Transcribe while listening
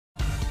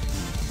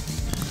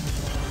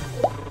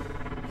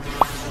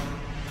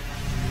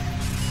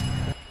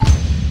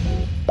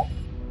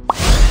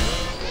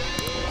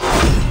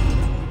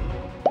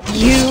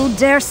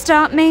dare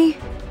stop me?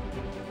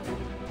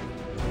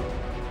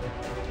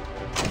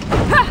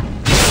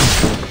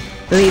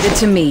 Leave it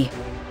to me.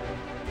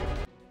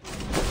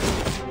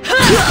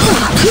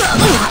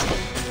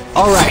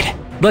 All right,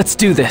 let's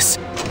do this.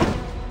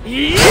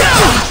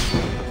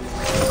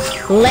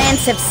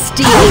 Lance of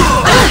Steel.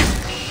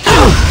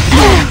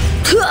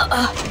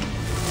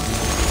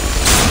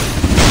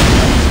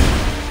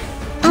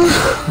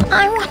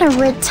 I want to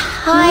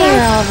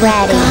retire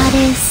already.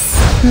 Goddess,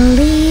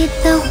 lead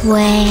the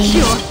way.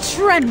 You'll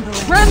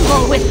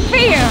tremble with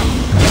fear.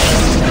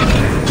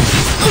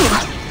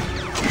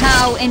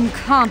 How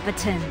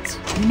incompetent.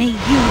 May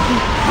you be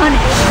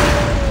punished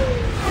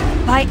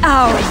by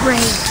our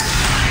rage.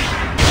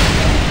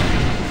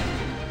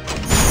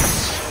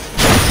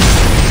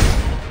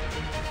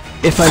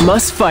 If I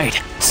must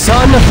fight,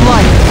 Son of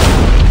Light,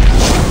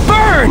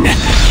 burn!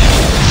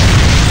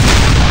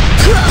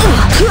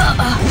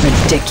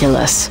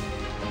 Ridiculous.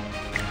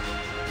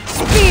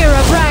 Spear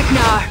of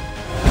Ragnar.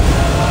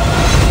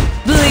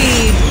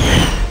 Bleed.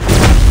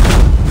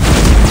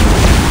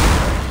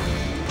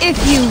 If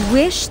you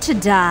wish to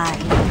die.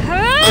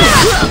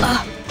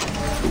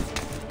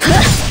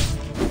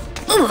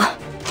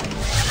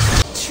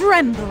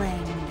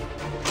 Trembling.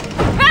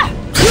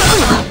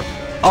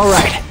 All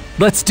right,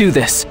 let's do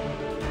this.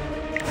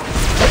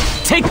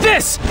 Take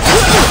this!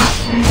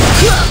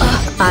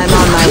 I'm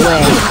on my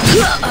way.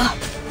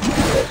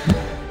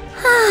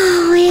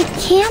 Oh, it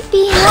can't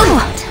be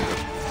helped.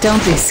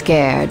 Don't be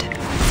scared.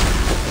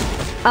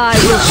 I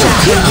will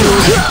shatter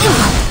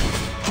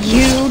you.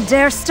 You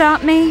dare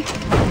stop me?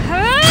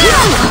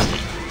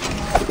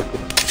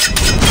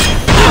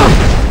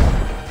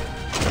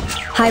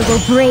 I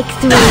will break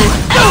through.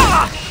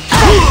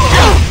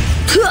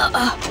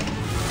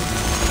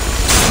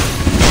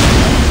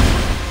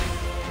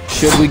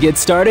 Should we get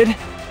started?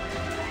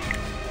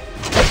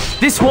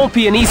 This won't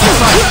be an easy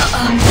fight.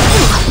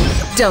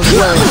 Don't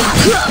worry.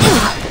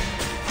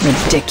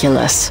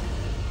 Ridiculous.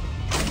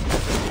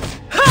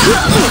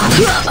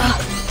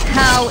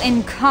 How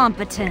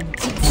incompetent.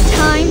 It's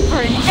time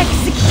for an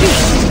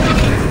execution.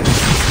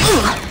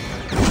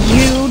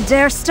 You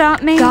dare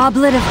stop me?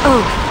 Goblet of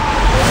Oath.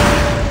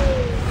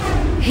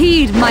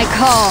 Heed my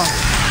call.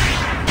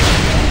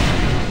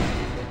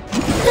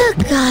 The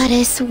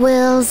goddess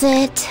wills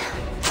it.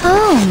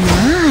 Oh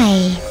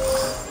my.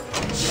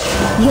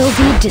 You'll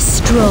be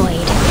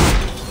destroyed.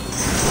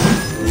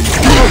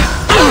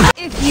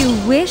 If you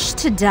wish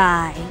to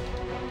die.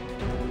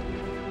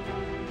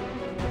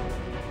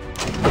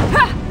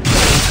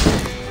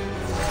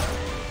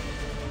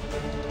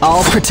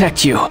 I'll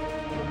protect you.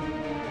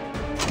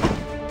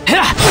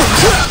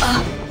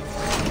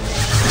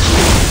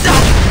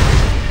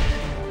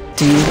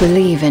 Do you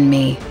believe in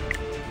me?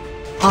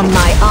 On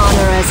my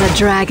honor as a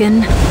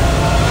dragon?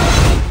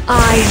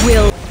 I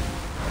will.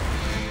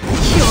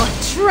 You're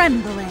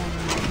trembling.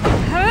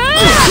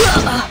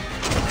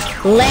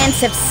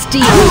 Lance of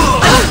Steel.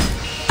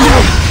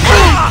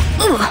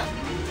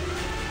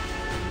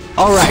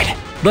 All right,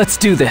 let's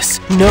do this.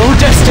 No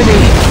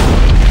destiny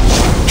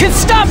can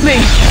stop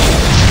me!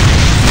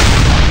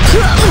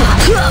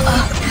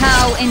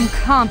 How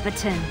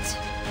incompetent.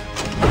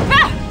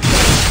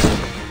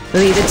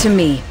 Leave it to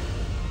me.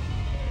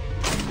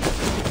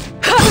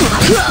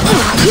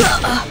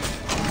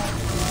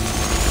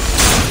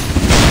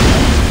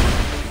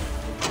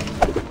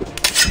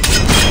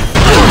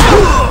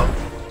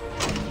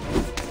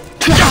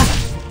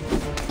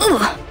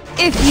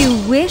 If you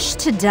wish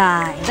to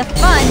die, the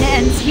fun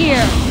ends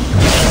here.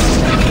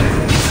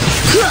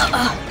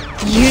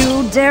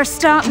 You dare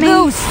stop me?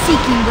 Those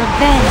seeking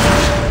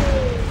revenge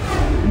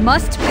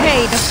must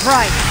pay the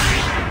price.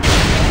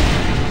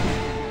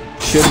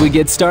 Should we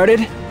get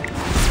started?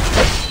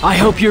 I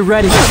hope you're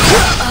ready.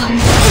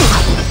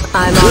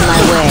 I'm on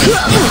my way.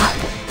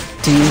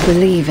 Do you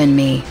believe in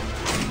me?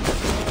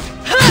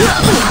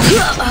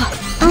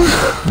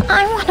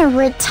 I want to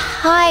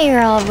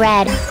retire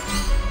already.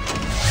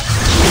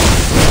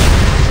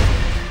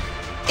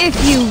 If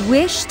you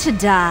wish to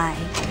die,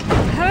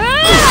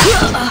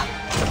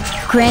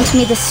 grant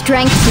me the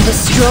strength to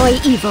destroy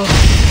evil.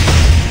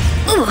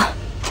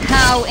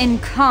 How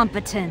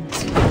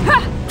incompetent.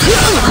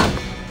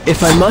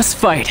 If I must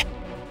fight,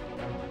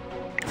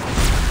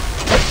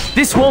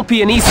 this won't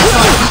be an easy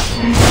fight.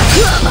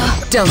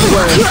 Don't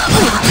worry.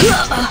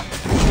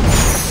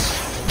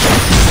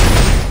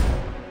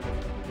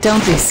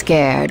 Don't be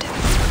scared.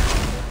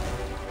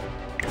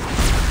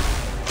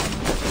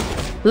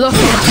 Look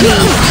at me.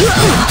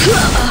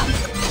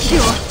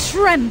 You're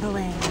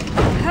trembling.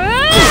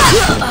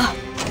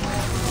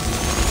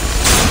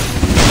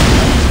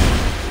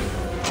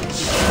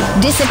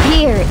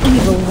 Disappear,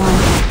 evil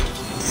one.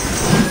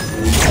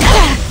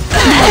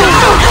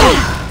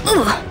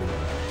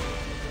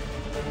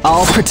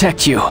 I'll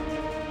protect you.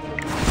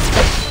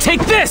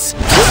 Take this!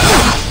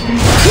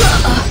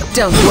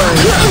 Don't worry.